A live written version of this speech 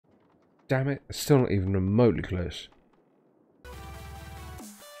Damn it, it's still not even remotely close.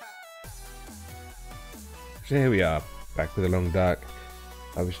 So here we are, back with a long dark.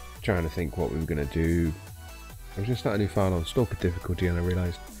 I was trying to think what we were going to do. I was going to start a new file on Stalker difficulty and I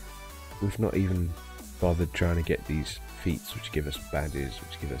realised we've not even bothered trying to get these feats which give us badges,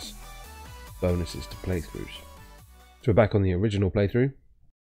 which give us bonuses to playthroughs. So we're back on the original playthrough,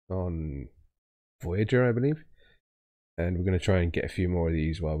 on Voyager I believe, and we're going to try and get a few more of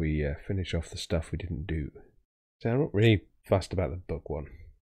these while we finish off the stuff we didn't do. So I'm not really fussed about the book one,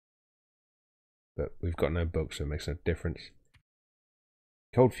 but we've got no book so it makes no difference.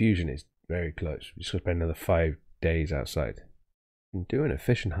 Cold fusion is very close. We just got to spend another 5 days outside. We can do an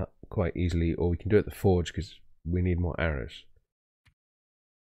efficient hut quite easily, or we can do it at the forge because we need more arrows.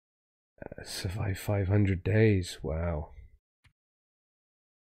 Survive 500 days. Wow.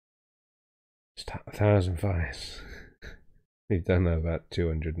 Start 1,000 fires. We've done about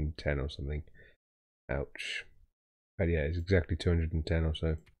 210 or something. Ouch. But yeah, it's exactly 210 or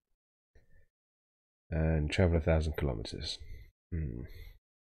so. And travel 1,000 kilometers. I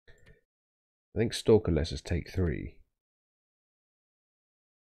think Stalker lets us take 3.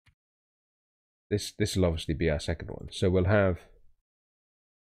 This will obviously be our second one. So we'll have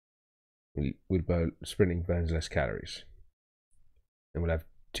sprinting burns less calories. And we'll have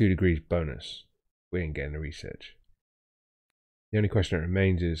 2 degrees bonus. We ain't getting the research. The only question that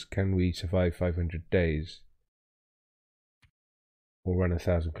remains is, can we survive 500 days? Or run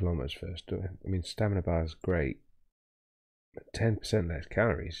 1,000 kilometers first? I mean, stamina bar is great. But 10% less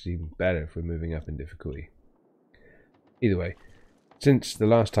calories is even better if we're moving up in difficulty. Either way, since the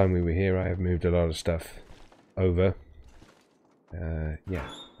last time we were here, I have moved a lot of stuff over. Yeah,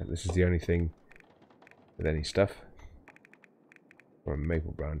 this is the only thing with any stuff. Or a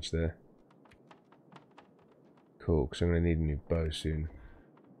maple branch there. Cool, because I'm going to need a new bow soon.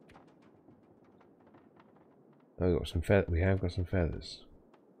 Oh, we have got some feathers.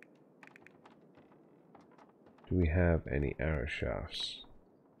 Do we have any arrow shafts?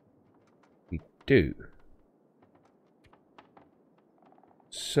 We do.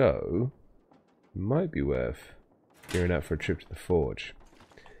 So, it might be worth gearing out for a trip to the forge.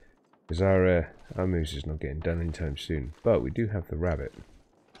 Because our moose is not getting done anytime soon. But we do have the rabbit.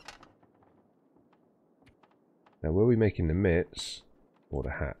 Now, were we making the mitts or the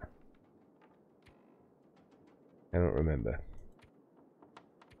hat? I don't remember.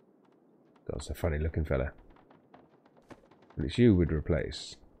 God, it's a funny looking fella. But it's you we'd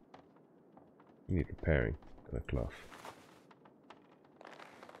replace. You need repairing. Got a cloth.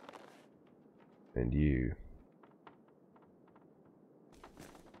 And you.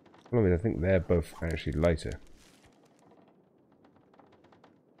 Well, I mean, I think they're both actually lighter.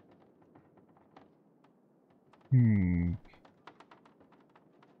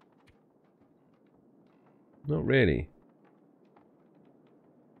 Not really.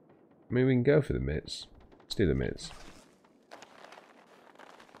 I mean, we can go for the mitts. Let's do the mitts.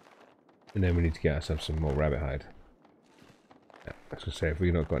 And then we need to get ourselves some more rabbit hide. I was going to say, if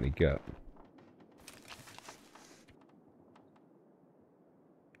we've not got any gut.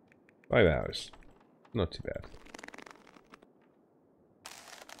 Five hours. Not too bad.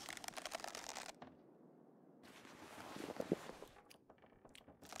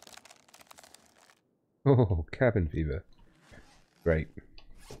 Oh, cabin fever. Great.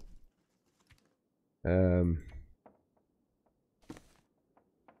 Not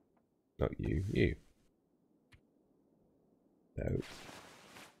you. You. No.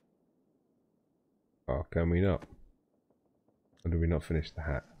 Oh, can we not? Or did we not finish the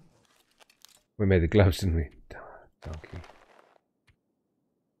hat? We made the gloves, didn't we? Donkey.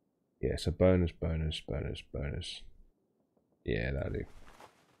 Yeah, so bonus, bonus, bonus, bonus. Yeah, that'll do.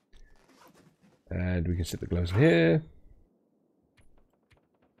 And we can set the gloves in here.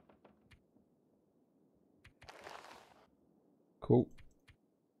 Cool.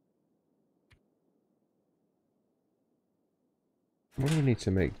 What do we need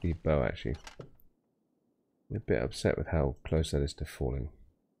to make the bow actually? I'm a bit upset with how close that is to falling.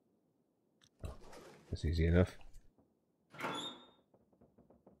 Oh, that's easy enough.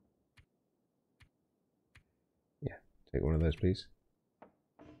 Yeah, take one of those please.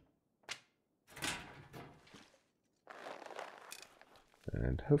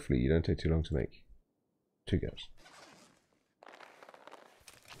 And hopefully you don't take too long to make. 2 goes.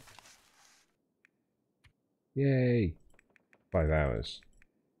 Yay! 5 hours.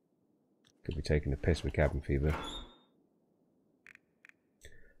 Could be taking a piss with cabin fever.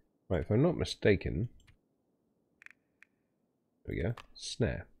 Right, if I'm not mistaken. There we go.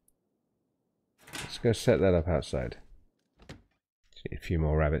 Snare. Let's go set that up outside. Just need a few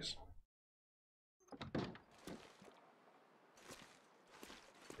more rabbits.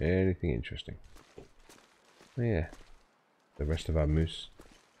 Anything interesting? Oh, yeah. The rest of our moose.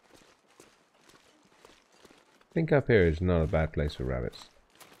 I think up here is not a bad place for rabbits.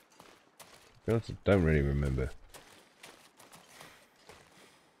 To be honest, I don't really remember.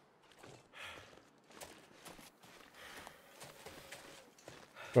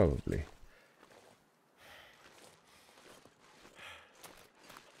 Probably.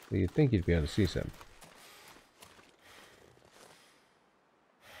 Well, you'd think you'd be able to see some.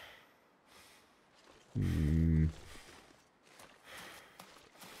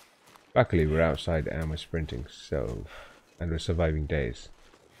 Luckily we're outside and we're sprinting, so... and we're surviving days.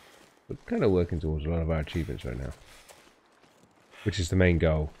 We're kind of working towards a lot of our achievements right now. Which is the main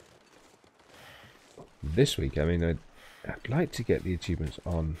goal. This week, I mean, I'd like to get the achievements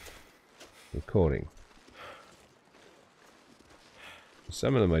on recording.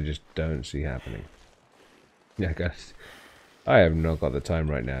 Some of them I just don't see happening. Yeah, guys. I have not got the time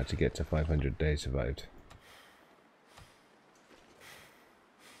right now to get to 500 days survived.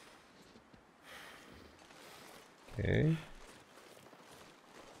 Okay.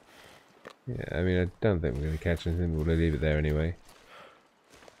 Yeah, I mean, I don't think we're going to catch anything, but we'll leave it there anyway.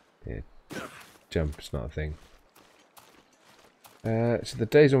 Yeah, jump's not a thing. So the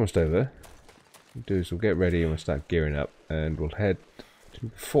day's almost over. What we'll do is we'll get ready and we'll start gearing up, and we'll head to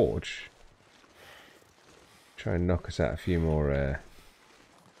the forge. Try and knock us out a few more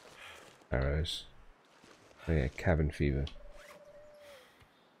arrows. Oh yeah, cabin fever.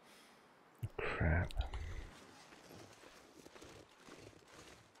 Crap.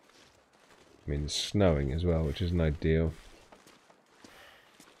 I mean, it's snowing as well, which isn't ideal.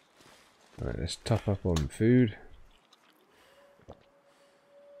 Alright, let's top up on food.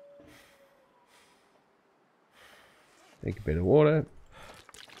 Take a bit of water.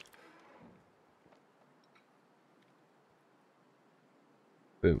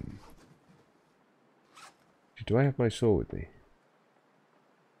 Boom. Do I have my saw with me?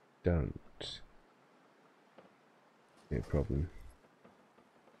 Don't. No problem.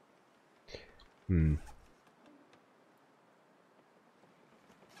 Right,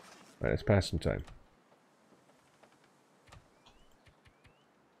 let's pass some time.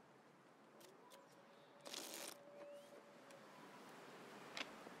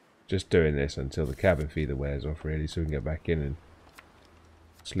 Just doing this until the cabin feeder wears off, really, so we can get back in and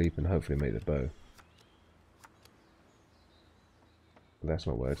sleep and hopefully make the bow. But that's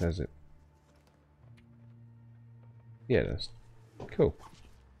not worked, has it? Yeah, that's cool.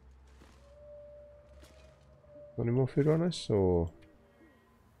 Got any more food on us, or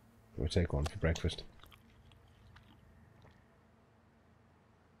we'll take one for breakfast?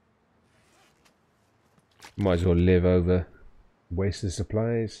 Might as well live over wasted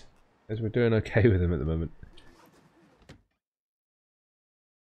supplies, as we're doing okay with them at the moment.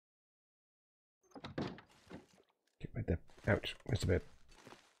 Get my bed. Ouch! Where's the bed?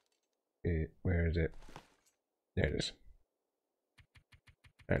 Where is it? There it is.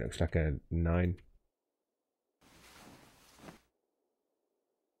 That looks like a 9.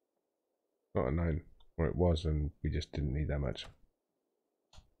 Not a 9, or it was, and we just didn't need that much.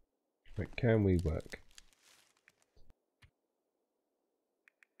 But can we work?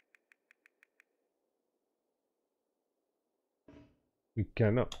 We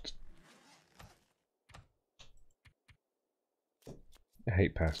cannot. I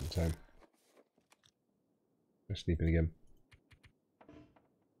hate passing time. I'm sleeping again.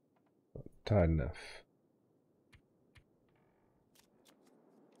 Not tired enough.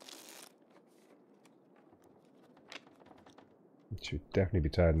 It should definitely be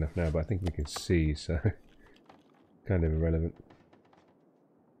tired enough now, but I think we can see, so kind of irrelevant.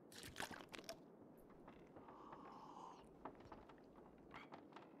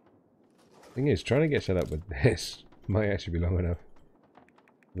 Thing is, trying to get set up with this might actually be long enough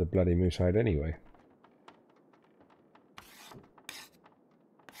for the bloody moose hide anyway.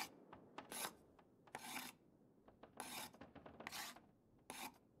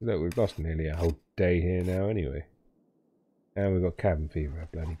 Look, we've lost nearly a whole day here now anyway. And we've got cabin fever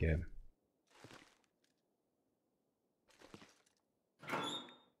bloody again.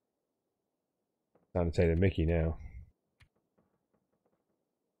 Time to take the mickey now.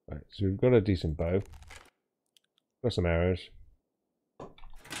 Right, so we've got a decent bow. Got some arrows.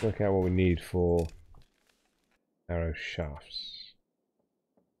 Work out what we need for arrow shafts.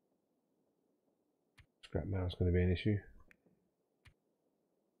 Scrap metal's going to be an issue.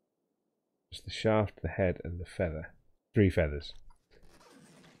 Just the shaft, the head, and the feather. 3 feathers.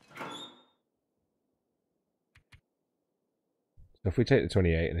 So if we take the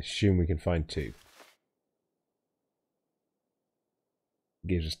 28 and assume we can find 2.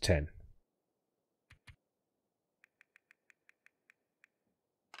 Gives us 10.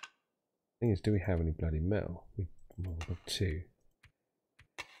 Thing is, do we have any bloody metal? We've got 2.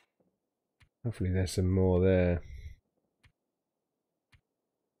 Hopefully there's some more there.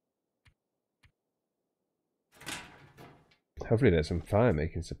 Hopefully there's some fire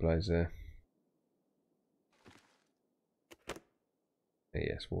making supplies there.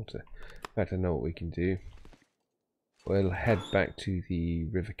 Yes, water. In fact, I know what we can do. We'll head back to the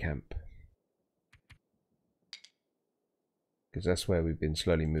river camp. Because that's where we've been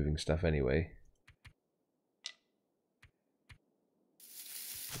slowly moving stuff anyway.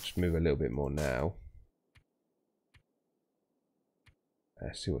 Just move a little bit more now.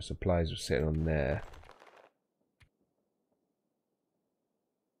 See what supplies are sitting on there.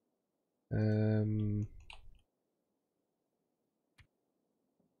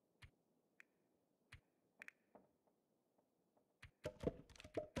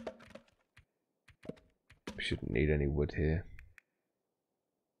 We shouldn't need any wood here.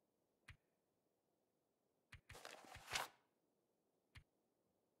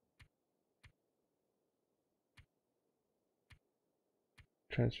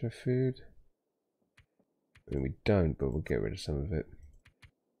 Transfer food. I mean, we don't, but we'll get rid of some of it.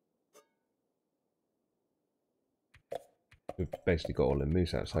 We've basically got all the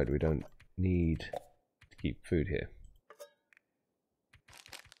moose outside. We don't need to keep food here.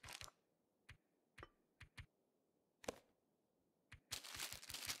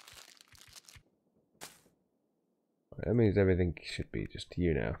 That means everything should be just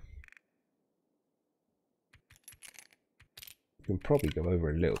you now. We can probably go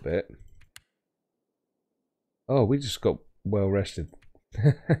over a little bit. Oh, we just got well rested.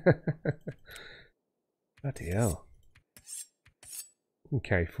 Bloody hell. We can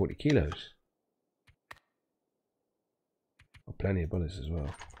carry 40 kilos. Oh, plenty of bullets as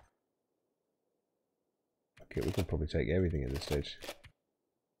well. Okay, we can probably take everything at this stage.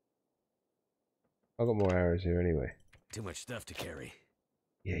 I've got more arrows here anyway. Too much stuff to carry.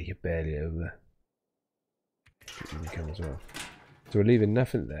 Yeah, you're barely over. You can come as well. So we're leaving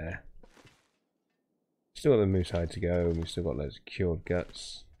nothing there. Still got the moose hide to go, and we've still got loads of cured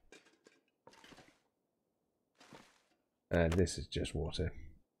guts. And this is just water.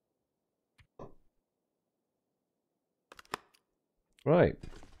 Right.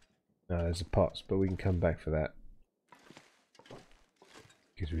 Now there's the pots, but we can come back for that.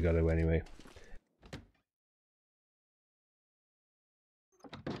 Because we got to anyway.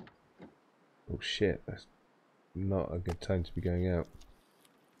 Oh shit, that's not a good time to be going out.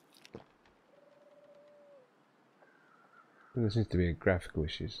 There seems to be a graphical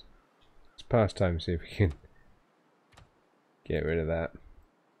issues. It's past time to see if we can get rid of that.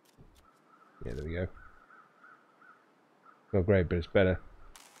 Yeah, there we go. Not great, but it's better.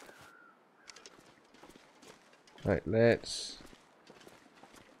 Right, let's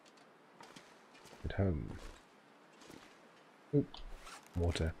get home. Oop,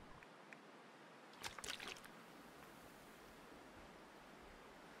 water.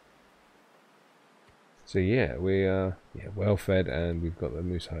 So yeah, we are well fed, and we've got the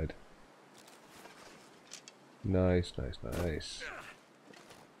moose hide. Nice, nice, nice.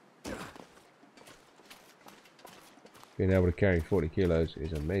 Being able to carry 40 kilos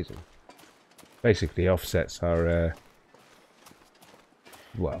is amazing. Basically offsets our,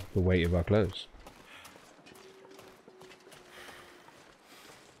 well, the weight of our clothes.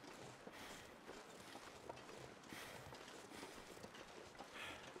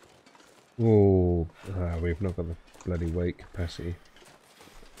 Oh, we've not got the bloody weight capacity.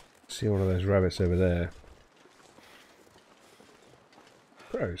 See one of those rabbits over there.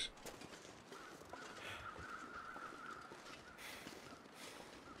 Crows.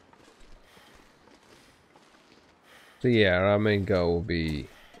 So yeah, our main goal will be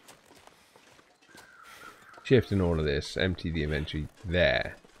shifting all of this, empty the inventory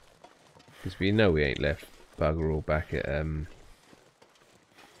there, because we know we ain't left bugger all back at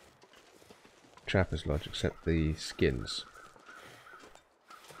Trapper's Lodge except the skins.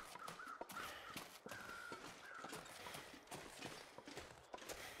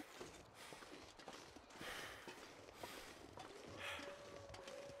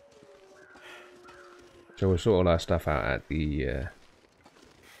 So we'll sort all our stuff out at the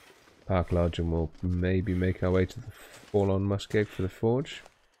Park Lodge, and we'll maybe make our way to the Fallen Muskeg for the forge.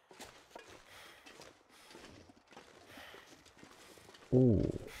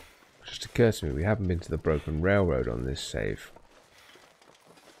 Ooh, just occurred to me, we haven't been to the Broken Railroad on this save.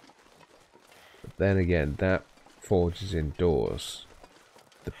 But then again, that forge is indoors.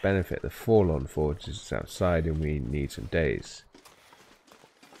 The benefit, the Fallen forge is outside, and we need some days.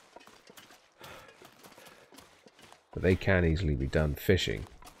 But they can easily be done fishing.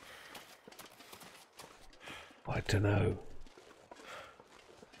 I don't know.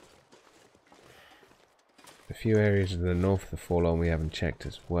 A few areas in the north of the Forlorn we haven't checked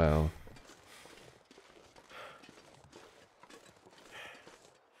as well.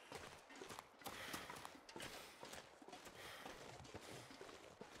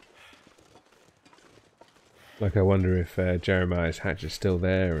 Like, I wonder if Jeremiah's hatch is still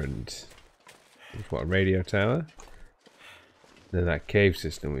there, and there's what, a radio tower? Then that cave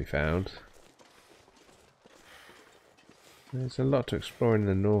system we found. There's a lot to explore in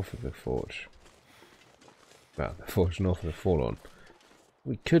the north of the forge. Well, the forge north of the Forlorn.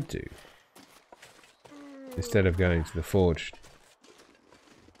 We could do, instead of going to the forge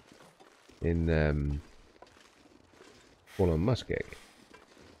in Forlorn Muskeg,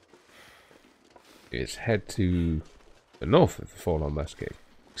 is head to the north of the Forlorn Muskeg,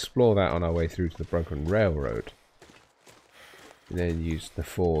 explore that on our way through to the Broken Railroad, and then use the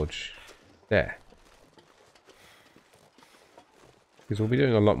forge there. Because we'll be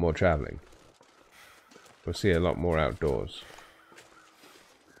doing a lot more travelling. We'll see a lot more outdoors.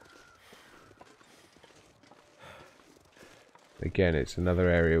 Again, it's another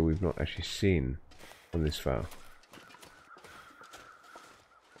area we've not actually seen from this far.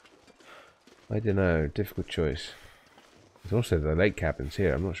 I don't know, difficult choice. There's also the lake cabins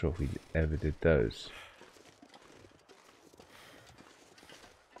here. I'm not sure if we ever did those.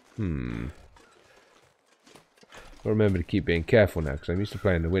 I'll remember to keep being careful now, because I'm used to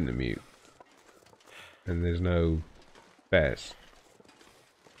playing the Wintermute. And there's no bears.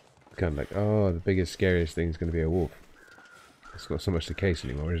 It's kind of like, oh, the biggest, scariest thing is going to be a wolf. It's not so much the case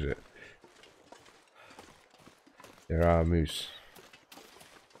anymore, is it? There are moose.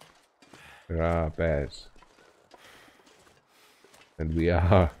 There are bears. And we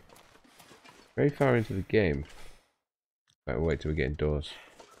are very far into the game. Right, we'll wait till we get indoors.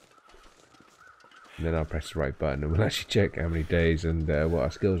 And then I'll press the right button and we'll actually check how many days and what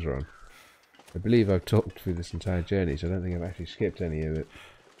our skills are on. I believe I've talked through this entire journey, so I don't think I've actually skipped any of it.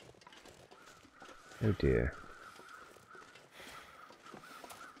 Oh dear.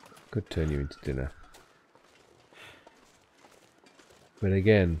 Could turn you into dinner. But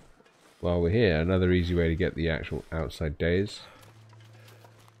again, while we're here, another easy way to get the actual outside days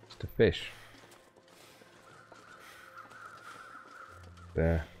is to fish.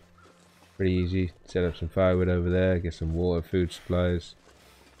 There. Pretty easy. Set up some firewood over there, get some water, food supplies.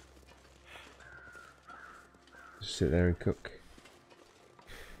 Just sit there and cook.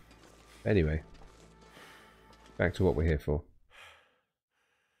 Anyway, back to what we're here for.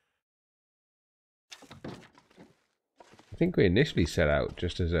 I think we initially set out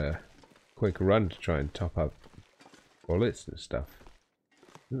just as a quick run to try and top up bullets and stuff.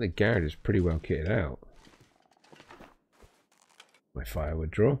 I think the garret is pretty well kitted out. My firewood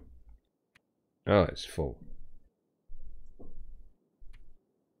drawer. Oh, it's full.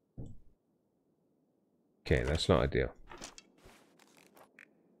 Okay, that's not ideal.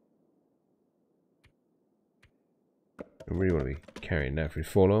 I really want to be carrying that for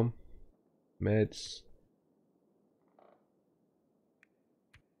Forlorn. Meds.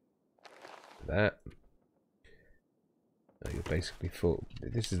 That. Oh, you're basically full.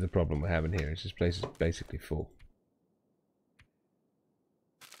 This is the problem we're having here. Is this place is basically full.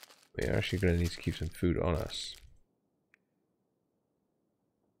 We are actually going to need to keep some food on us.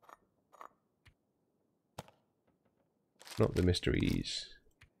 Not the mysteries.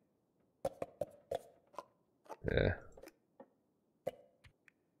 Yeah.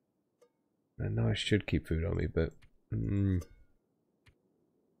 I know I should keep food on me, but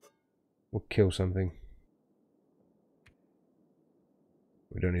we'll kill something.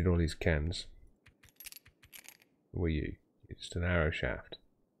 We don't need all these cans. Who are you? You're just an arrow shaft.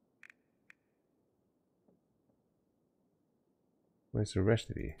 Where's the rest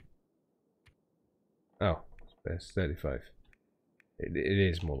of you? Oh, there's 35. It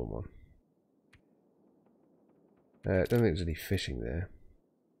is more than one. I don't think there's any fishing there.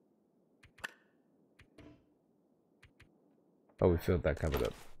 Oh, we filled that cupboard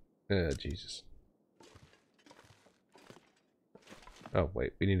up. Jesus. Oh,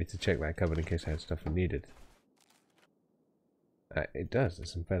 wait, we needed to check that cupboard in case I had stuff we needed. It does,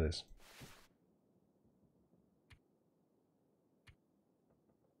 there's some feathers.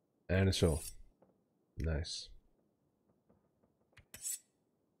 And a saw. Nice.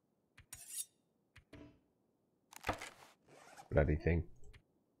 Bloody thing.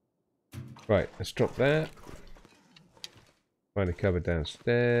 Right, let's drop that. Find a cupboard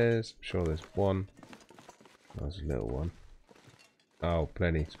downstairs. I'm sure there's one. Oh, there's a little one. Oh,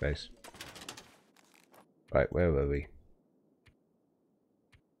 plenty of space. Right, where were we?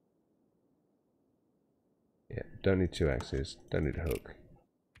 Yeah, don't need 2 axes, don't need a hook.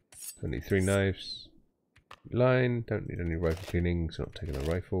 Don't need 3 knives. Line, don't need any rifle cleaning, so not taking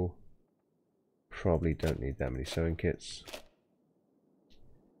a rifle. Probably don't need that many sewing kits.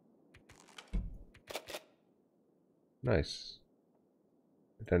 Nice.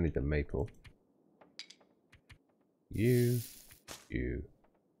 I don't need the maple. You.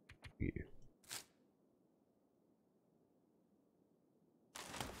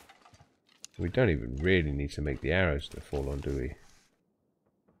 We don't even really need to make the arrows to fall on, do we?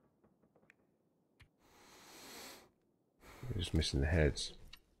 We're just missing the heads.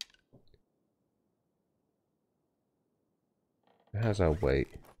 How's our weight?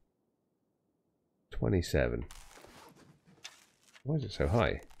 27. Why is it so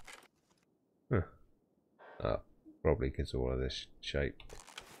high? Huh. Oh, probably because of all of this shape.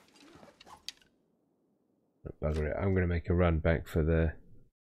 Oh, bugger it. I'm going to make a run back for the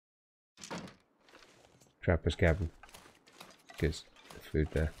trapper's cabin. Because the food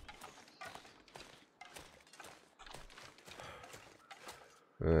there.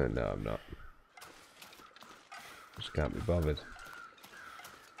 No, I'm not. Just can't be bothered.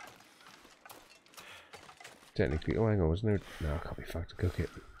 Technically, oh hang on, wasn't there? No, I can't be fucked to cook it.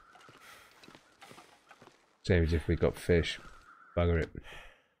 Same as if we got fish. Bugger it.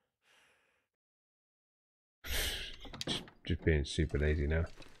 Just being super lazy now.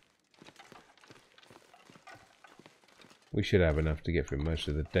 We should have enough to get through most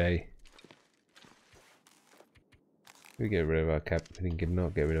of the day. We get rid of our we did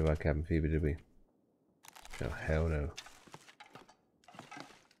not get rid of our cabin fever, did we? Oh hell no.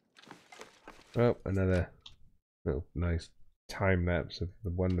 Oh, another little nice time lapse of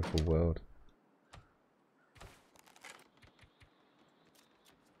the wonderful world.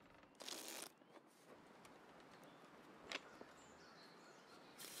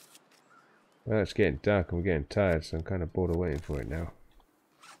 Well, it's getting dark and we're getting tired, so I'm kind of bored of waiting for it now.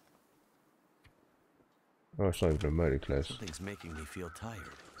 Oh, it's not even remotely close. Something's making me feel tired.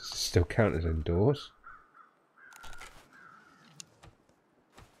 Still count as indoors?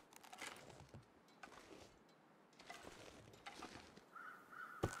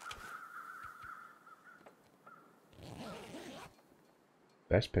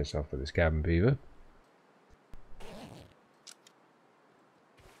 Best piss off with this cabin fever.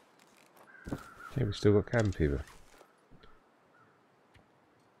 Okay, we still got cabin fever.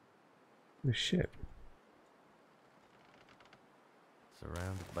 Oh shit.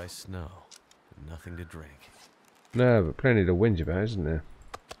 Surrounded by snow, and nothing to drink. No, but plenty to whinge about, isn't there?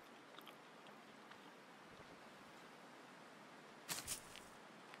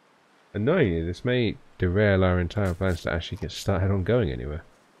 Annoyingly, this may derail our entire plans to actually get started on going anywhere.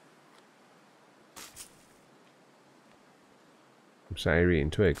 I'm sat here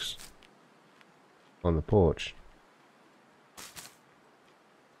eating twigs on the porch.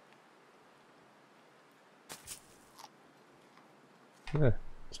 Yeah,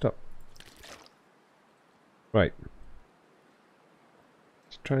 stop. Right.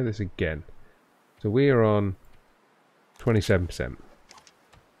 Let's try this again. So we are on 27%.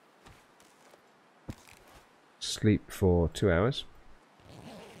 Sleep for 2 hours.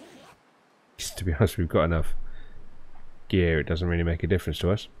 To be honest, we've got enough gear, it doesn't really make a difference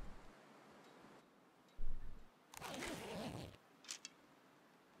to us.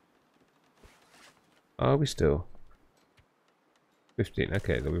 Are we still? 15,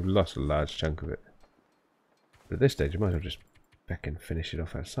 okay, then we've lost a large chunk of it. But at this stage, we might as well just back and finish it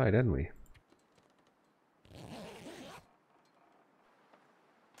off outside, hadn't we?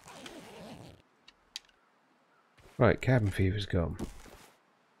 Right, cabin fever's gone.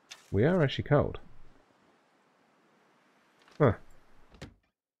 We are actually cold. Huh.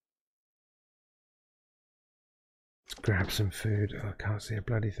 Let's grab some food. Oh, I can't see a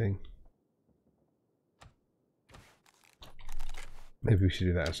bloody thing. Maybe we should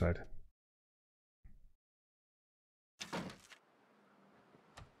do that outside.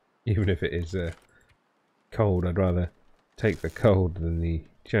 Even if it is cold, I'd rather take the cold than the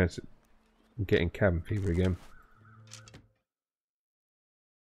chance of getting cabin fever again.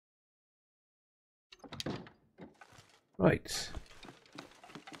 Right.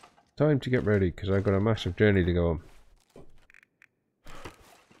 Time to get ready because I've got a massive journey to go on.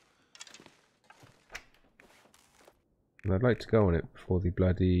 And I'd like to go on it before the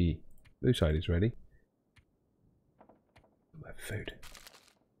bloody blue side is ready. My food.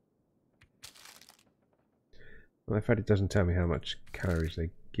 Well, in fact, it doesn't tell me how much calories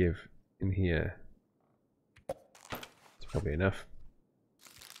they give in here. It's probably enough.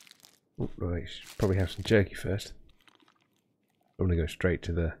 Oh, right, should probably have some jerky first. I'm going to go straight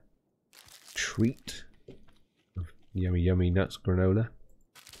to the treat of yummy, yummy nuts granola.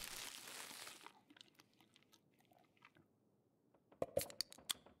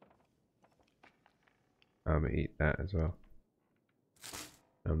 I'm going to eat that as well.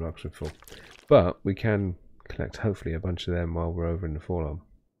 I'm not actually full. But we can collect hopefully a bunch of them while we're over in the forearm.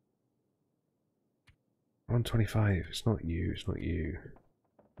 125, it's not you, it's not you.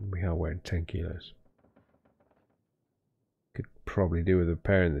 We are wearing 10 kilos. Could probably do with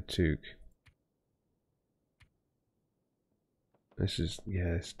repairing the toque. This is,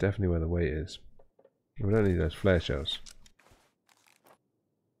 yeah, it's definitely where the weight is. We don't need those flare shells.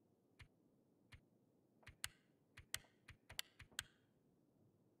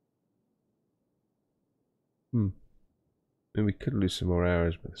 I mean, we could lose some more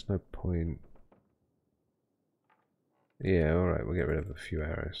arrows, but there's no point. Yeah, alright, we'll get rid of a few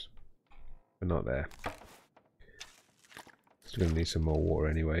arrows. But not there. Still gonna need some more water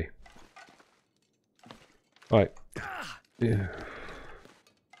anyway. Alright. Yeah.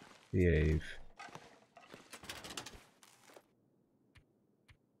 Behave.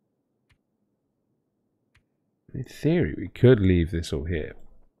 In theory, we could leave this all here.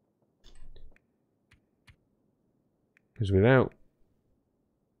 Because without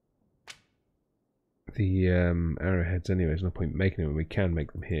the arrowheads anyway, there's no point making them when we can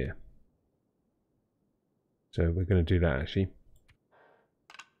make them here. So we're going to do that actually.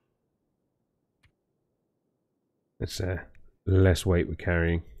 It's less weight we're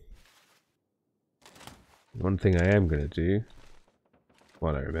carrying. One thing I am going to do,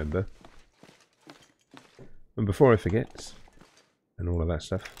 while I remember, and before I forget, and all of that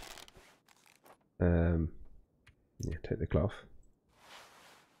stuff, yeah, take the cloth.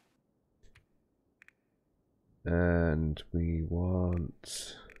 And we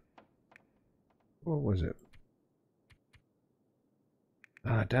want, what was it?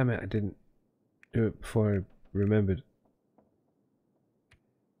 Ah, damn it, I didn't do it before I remembered.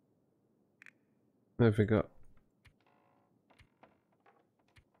 I forgot.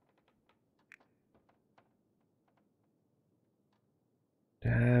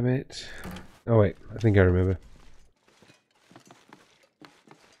 Damn it. Oh wait, I think I remember.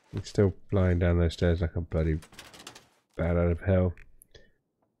 It's still flying down those stairs like a bloody bat out of hell.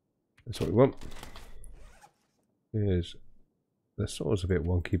 That's what we want. Here's the saw's a bit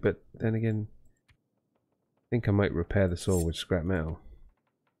wonky, but then again, I think I might repair the saw with scrap metal.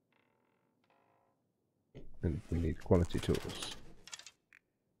 And we need quality tools.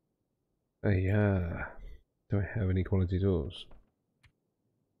 Oh yeah. Do I have any quality tools?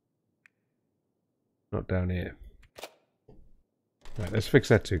 Not down here. Right, let's fix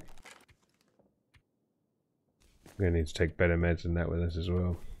that too. We're going to need to take better meds than that with us as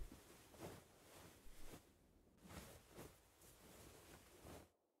well.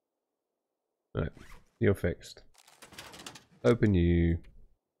 Right, you're fixed. Open you.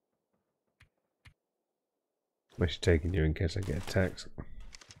 I should take you in case I get attacked.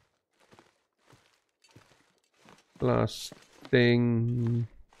 Last thing.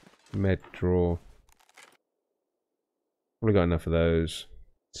 Med drawer. Probably got enough of those.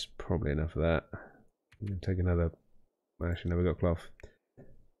 It's probably enough of that. I'm going to take another. Actually, no, we got cloth.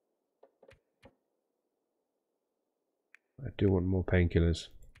 I do want more painkillers.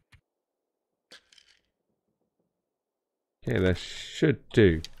 Okay, that should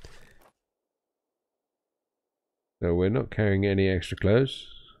do. So we're not carrying any extra clothes.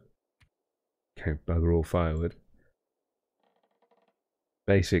 Okay, bugger all firewood.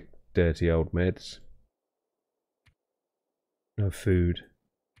 Basic dirty old meds. No food.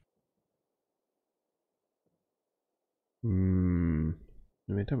 I mean,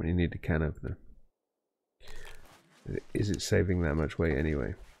 I don't really need the can opener. Is it saving that much weight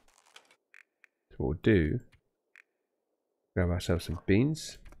anyway? So what we'll do, grab ourselves some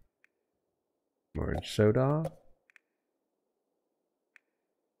beans, orange soda,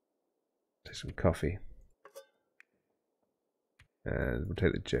 take some coffee, and we'll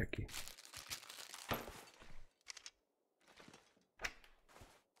take the jerky.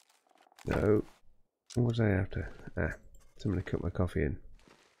 No, what was I after? Ah, so I'm going to cook my coffee in.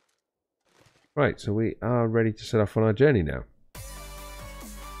 Right, so we are ready to set off on our journey now.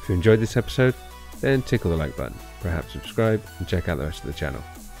 If you enjoyed this episode, then tickle the like button, perhaps subscribe and check out the rest of the channel.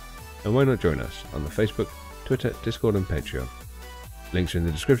 And why not join us on the Facebook, Twitter, Discord and Patreon. Links are in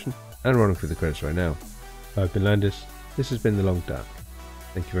the description and running through the credits right now. I've been Landis, this has been The Long Dark.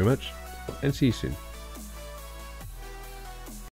 Thank you very much and see you soon.